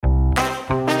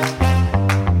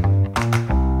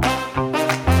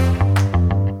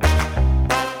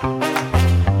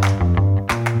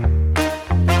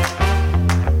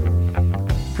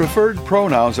Preferred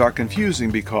pronouns are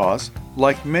confusing because,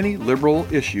 like many liberal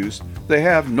issues, they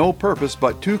have no purpose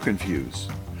but to confuse.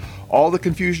 All the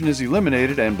confusion is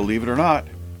eliminated, and believe it or not,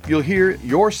 you'll hear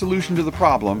your solution to the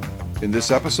problem in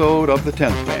this episode of The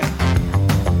 10th Man.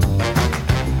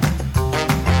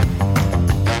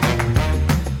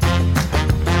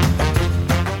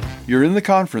 You're in the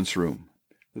conference room.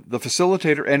 The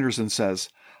facilitator enters and says,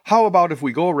 "How about if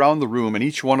we go around the room and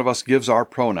each one of us gives our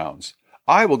pronouns?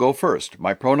 I will go first.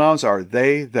 My pronouns are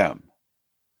they, them."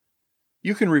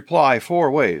 You can reply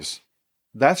 4 ways.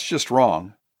 That's just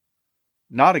wrong.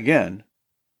 Not again.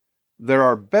 There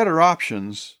are better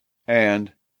options,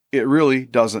 and it really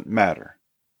doesn't matter.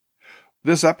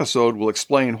 This episode will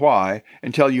explain why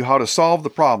and tell you how to solve the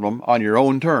problem on your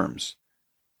own terms.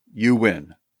 You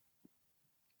win.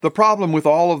 The problem with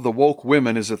all of the woke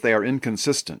women is that they are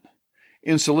inconsistent.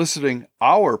 In soliciting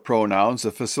our pronouns,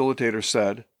 the facilitator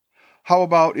said, "How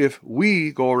about if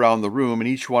we go around the room and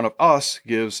each one of us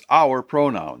gives our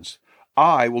pronouns?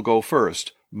 I will go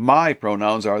first. My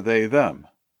pronouns are they, them."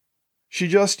 She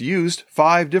just used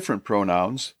 5 different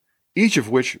pronouns, each of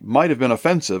which might have been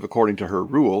offensive according to her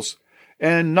rules,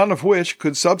 and none of which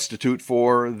could substitute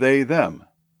for they, them.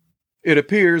 It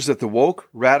appears that the woke,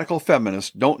 radical feminists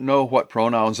don't know what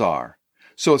pronouns are,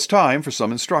 so it's time for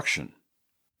some instruction.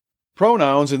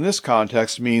 Pronouns in this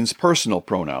context means personal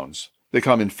pronouns. They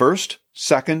come in first,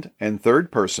 second, and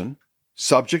third person,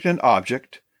 subject and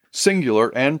object, singular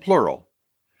and plural.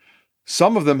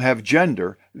 Some of them have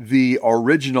gender, the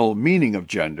original meaning of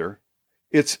gender.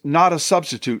 It's not a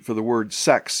substitute for the word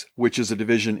sex, which is a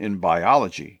division in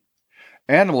biology.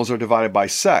 Animals are divided by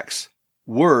sex.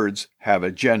 Words have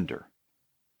a gender.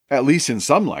 At least in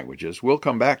some languages. We'll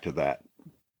come back to that.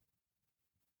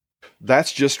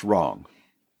 That's just wrong.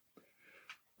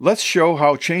 Let's show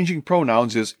how changing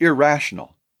pronouns is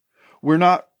irrational. We're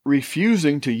not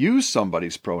refusing to use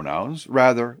somebody's pronouns.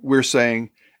 Rather, we're saying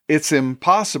it's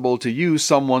impossible to use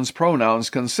someone's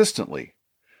pronouns consistently.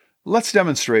 Let's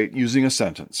demonstrate using a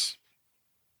sentence.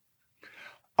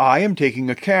 I am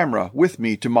taking a camera with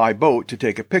me to my boat to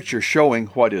take a picture showing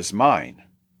what is mine.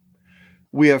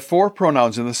 We have 4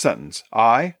 pronouns in the sentence: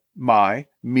 I, my,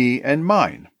 me, and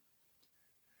mine.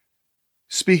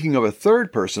 Speaking of a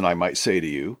third person, I might say to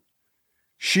you,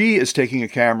 she is taking a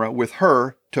camera with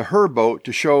her to her boat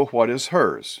to show what is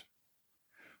hers.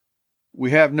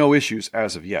 We have no issues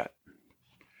as of yet.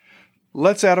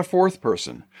 Let's add a 4th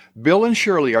person. Bill and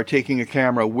Shirley are taking a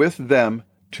camera with them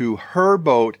to her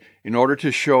boat in order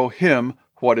to show him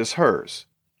what is hers.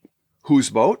 Whose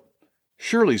boat?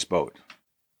 Shirley's boat.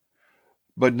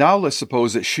 But now let's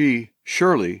suppose that she,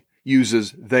 Shirley,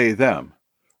 uses they, them.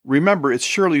 Remember, it's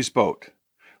Shirley's boat.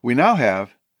 We now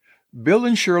have, Bill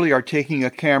and Shirley are taking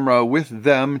a camera with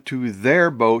them to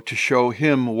their boat to show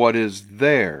him what is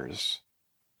theirs.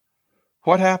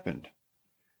 What happened?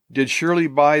 Did Shirley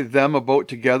buy them a boat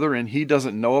together and he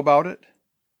doesn't know about it?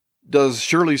 Does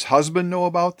Shirley's husband know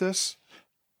about this?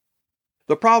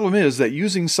 The problem is that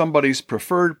using somebody's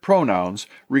preferred pronouns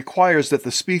requires that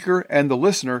the speaker and the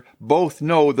listener both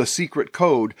know the secret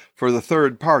code for the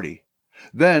third party.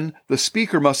 Then the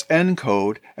speaker must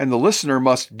encode and the listener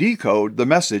must decode the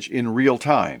message in real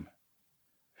time.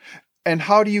 And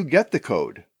how do you get the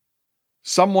code?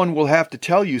 Someone will have to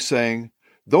tell you saying,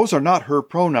 "Those are not her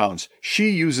pronouns.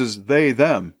 She uses they,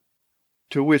 them."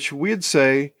 To which we'd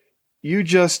say, "You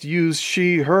just use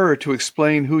she, her to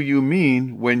explain who you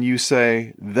mean when you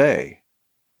say they."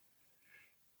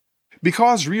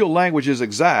 Because real language is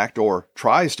exact, or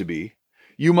tries to be,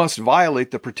 you must violate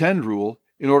the pretend rule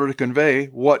in order to convey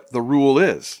what the rule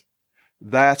is.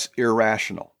 That's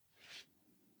irrational.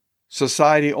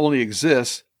 Society only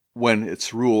exists when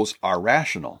its rules are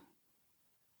rational.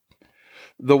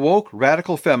 The woke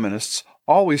radical feminists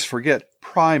always forget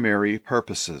primary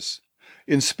purposes.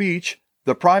 In speech,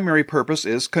 the primary purpose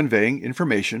is conveying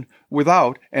information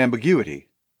without ambiguity.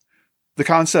 The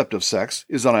concept of sex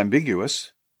is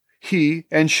unambiguous. He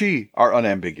and she are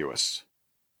unambiguous.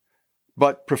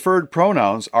 But preferred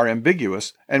pronouns are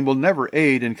ambiguous and will never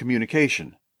aid in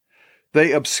communication.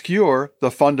 They obscure the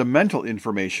fundamental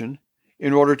information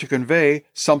in order to convey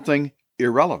something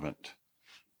irrelevant.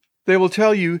 They will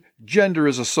tell you gender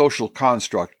is a social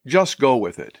construct, just go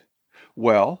with it.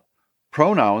 Well,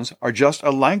 pronouns are just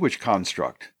a language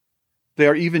construct. They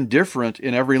are even different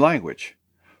in every language.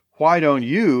 Why don't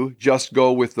you just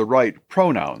go with the right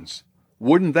pronouns?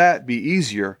 Wouldn't that be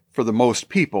easier for the most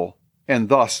people and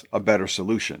thus a better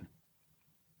solution?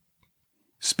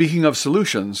 Speaking of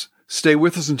solutions, stay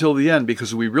with us until the end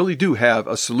because we really do have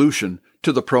a solution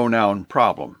to the pronoun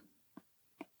problem.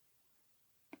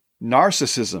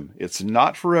 Narcissism, it's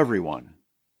not for everyone.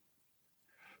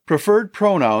 Preferred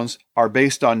pronouns are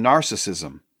based on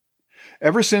narcissism.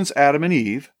 Ever since Adam and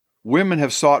Eve, women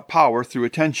have sought power through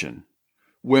attention.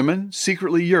 Women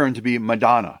secretly yearn to be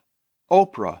Madonna,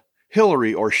 Oprah,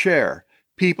 Hillary, or Cher,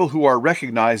 people who are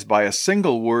recognized by a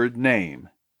single word name.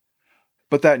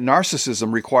 But that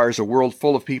narcissism requires a world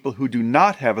full of people who do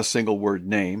not have a single word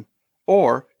name,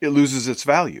 or it loses its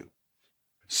value.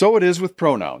 So it is with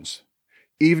pronouns.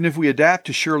 Even if we adapt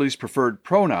to Shirley's preferred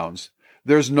pronouns,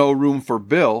 there's no room for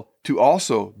Bill to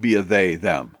also be a they,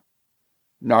 them.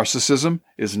 Narcissism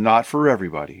is not for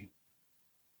everybody.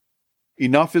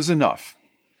 Enough is enough.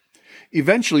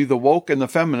 Eventually, the woke and the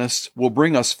feminists will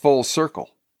bring us full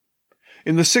circle.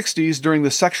 In the 60s, during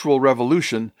the sexual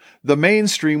revolution, the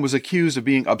mainstream was accused of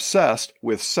being obsessed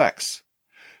with sex.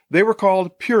 They were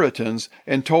called Puritans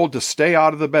and told to stay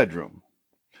out of the bedroom.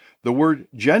 The word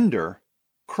gender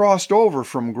crossed over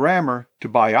from grammar to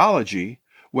biology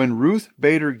when Ruth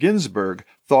Bader Ginsburg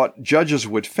thought judges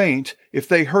would faint if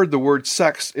they heard the word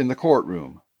sex in the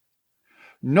courtroom.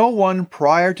 No one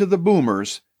prior to the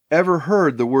boomers ever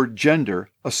heard the word gender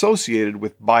associated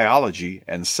with biology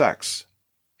and sex.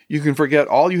 You can forget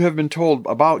all you have been told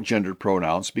about gendered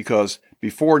pronouns because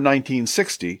before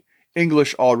 1960,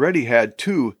 English already had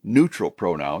two neutral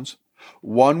pronouns.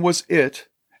 One was it,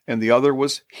 and the other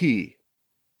was he.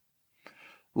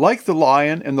 Like the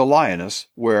lion and the lioness,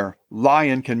 where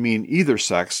lion can mean either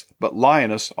sex, but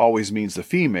lioness always means the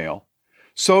female,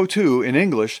 so too, in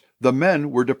English, the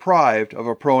men were deprived of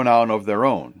a pronoun of their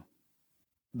own.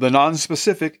 The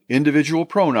nonspecific individual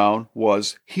pronoun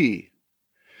was he.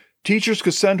 Teachers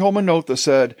could send home a note that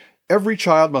said, every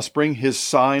child must bring his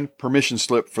signed permission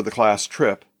slip for the class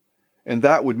trip, and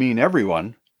that would mean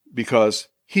everyone, because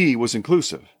he was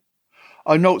inclusive.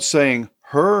 A note saying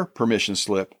her permission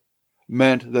slip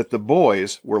meant that the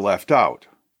boys were left out.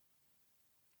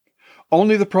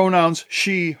 Only the pronouns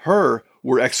she, her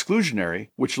were exclusionary,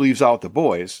 which leaves out the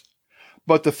boys,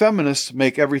 but the feminists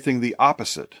make everything the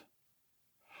opposite.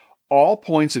 All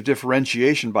points of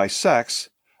differentiation by sex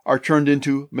are turned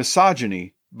into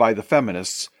misogyny by the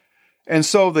feminists, and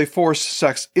so they forced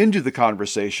sex into the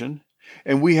conversation,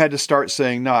 and we had to start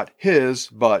saying not his,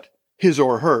 but his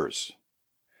or hers.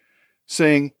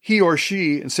 Saying he or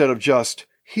she instead of just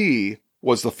he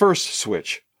was the first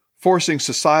switch, forcing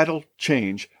societal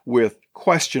change with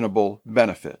questionable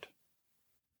benefit.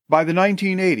 By the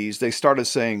 1980s, they started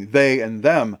saying they and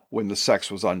them when the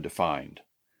sex was undefined.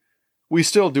 We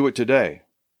still do it today.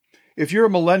 If you're a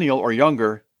millennial or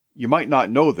younger, you might not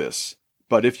know this,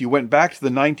 but if you went back to the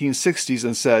 1960s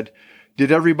and said,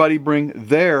 did everybody bring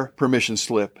their permission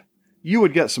slip, you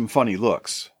would get some funny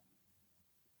looks.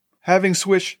 Having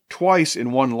switched twice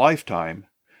in one lifetime,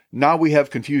 now we have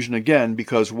confusion again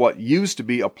because what used to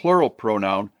be a plural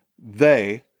pronoun,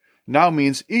 they, now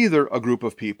means either a group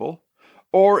of people,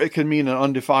 or it can mean an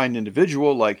undefined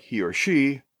individual like he or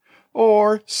she,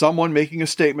 or someone making a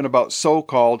statement about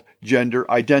so-called gender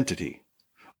identity.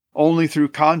 Only through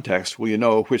context will you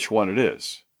know which one it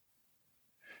is.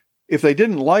 If they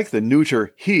didn't like the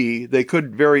neuter he, they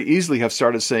could very easily have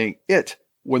started saying it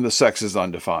when the sex is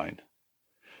undefined.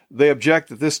 They object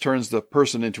that this turns the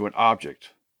person into an object.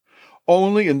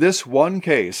 Only in this one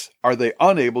case are they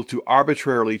unable to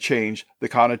arbitrarily change the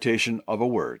connotation of a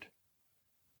word.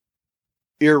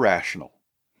 Irrational.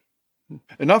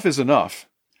 Enough is enough.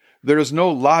 There is no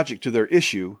logic to their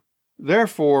issue,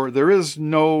 therefore there is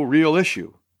no real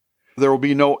issue. There will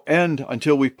be no end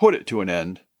until we put it to an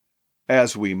end,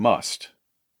 as we must.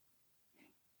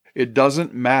 It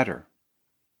doesn't matter.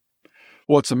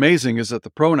 What's amazing is that the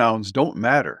pronouns don't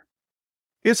matter.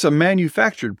 It's a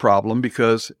manufactured problem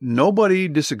because nobody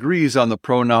disagrees on the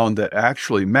pronoun that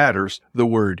actually matters, the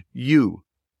word you.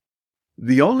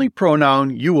 The only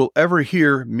pronoun you will ever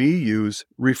hear me use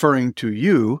referring to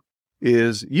you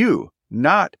is you,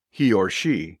 not he or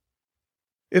she.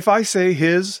 If I say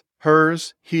his,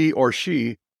 hers, he or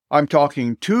she, I'm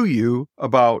talking to you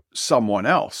about someone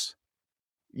else.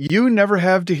 You never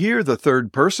have to hear the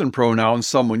third-person pronoun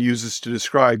someone uses to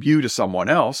describe you to someone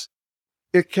else.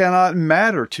 It cannot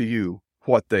matter to you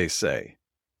what they say.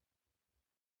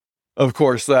 Of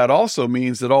course, that also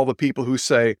means that all the people who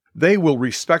say they will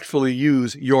respectfully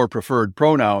use your preferred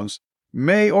pronouns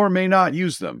may or may not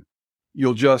use them.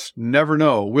 You'll just never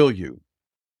know, will you?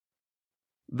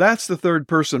 That's the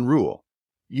third-person rule.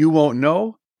 You won't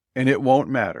know, and it won't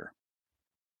matter.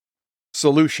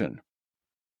 Solution.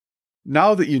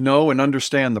 Now that you know and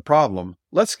understand the problem,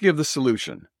 let's give the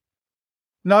solution.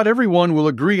 Not everyone will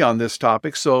agree on this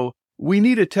topic, so we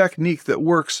need a technique that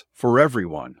works for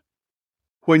everyone.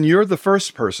 When you're the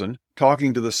first person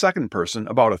talking to the second person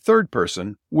about a third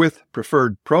person with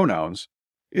preferred pronouns,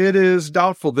 It is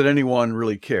doubtful that anyone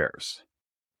really cares.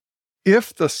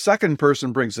 If the second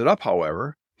person brings it up,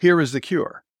 however, here is the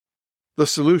cure. The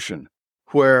solution,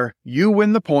 where you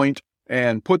win the point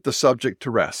and put the subject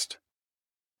to rest.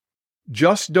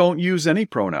 Just don't use any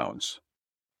pronouns.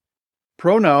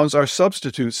 Pronouns are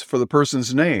substitutes for the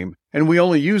person's name, and we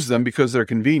only use them because they're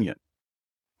convenient.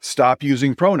 Stop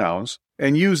using pronouns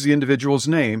and use the individual's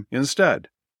name instead.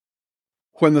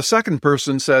 When the second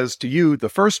person says to you, the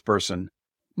first person,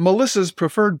 "Melissa's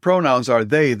preferred pronouns are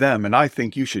they, them, and I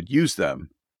think you should use them,"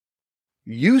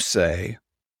 you say,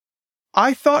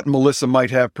 "I thought Melissa might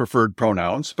have preferred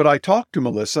pronouns, but I talked to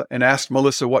Melissa and asked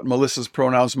Melissa what Melissa's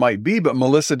pronouns might be, but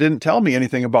Melissa didn't tell me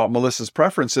anything about Melissa's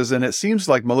preferences, and it seems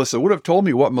like Melissa would have told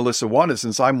me what Melissa wanted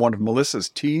since I'm one of Melissa's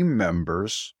team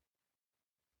members."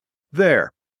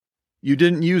 There. You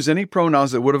didn't use any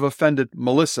pronouns that would have offended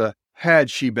Melissa had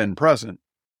she been present,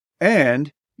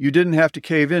 and you didn't have to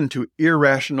cave in to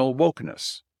irrational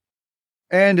wokeness.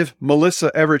 And if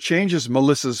Melissa ever changes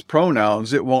Melissa's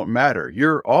pronouns, it won't matter.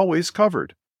 You're always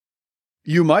covered.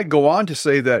 You might go on to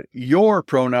say that your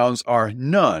pronouns are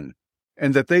none,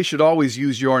 and that they should always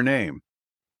use your name,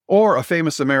 or a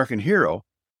famous American hero,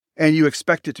 and you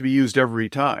expect it to be used every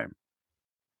time.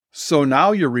 So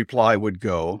now your reply would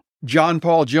go, John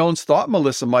Paul Jones thought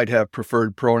Melissa might have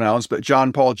preferred pronouns, but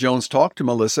John Paul Jones talked to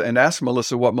Melissa and asked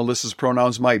Melissa what Melissa's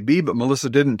pronouns might be, but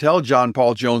Melissa didn't tell John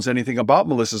Paul Jones anything about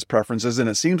Melissa's preferences, and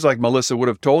it seems like Melissa would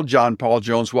have told John Paul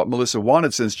Jones what Melissa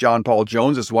wanted since John Paul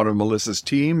Jones is one of Melissa's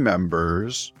team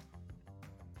members.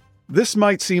 This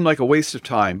might seem like a waste of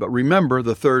time, but remember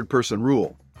the third-person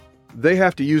rule. They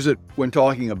have to use it when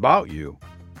talking about you,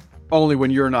 only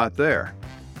when you're not there.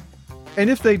 And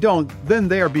if they don't, then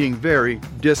they are being very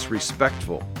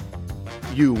disrespectful.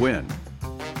 You win.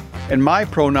 And my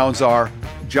pronouns are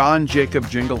John Jacob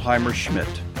Jingleheimer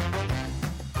Schmidt.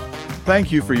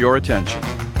 Thank you for your attention.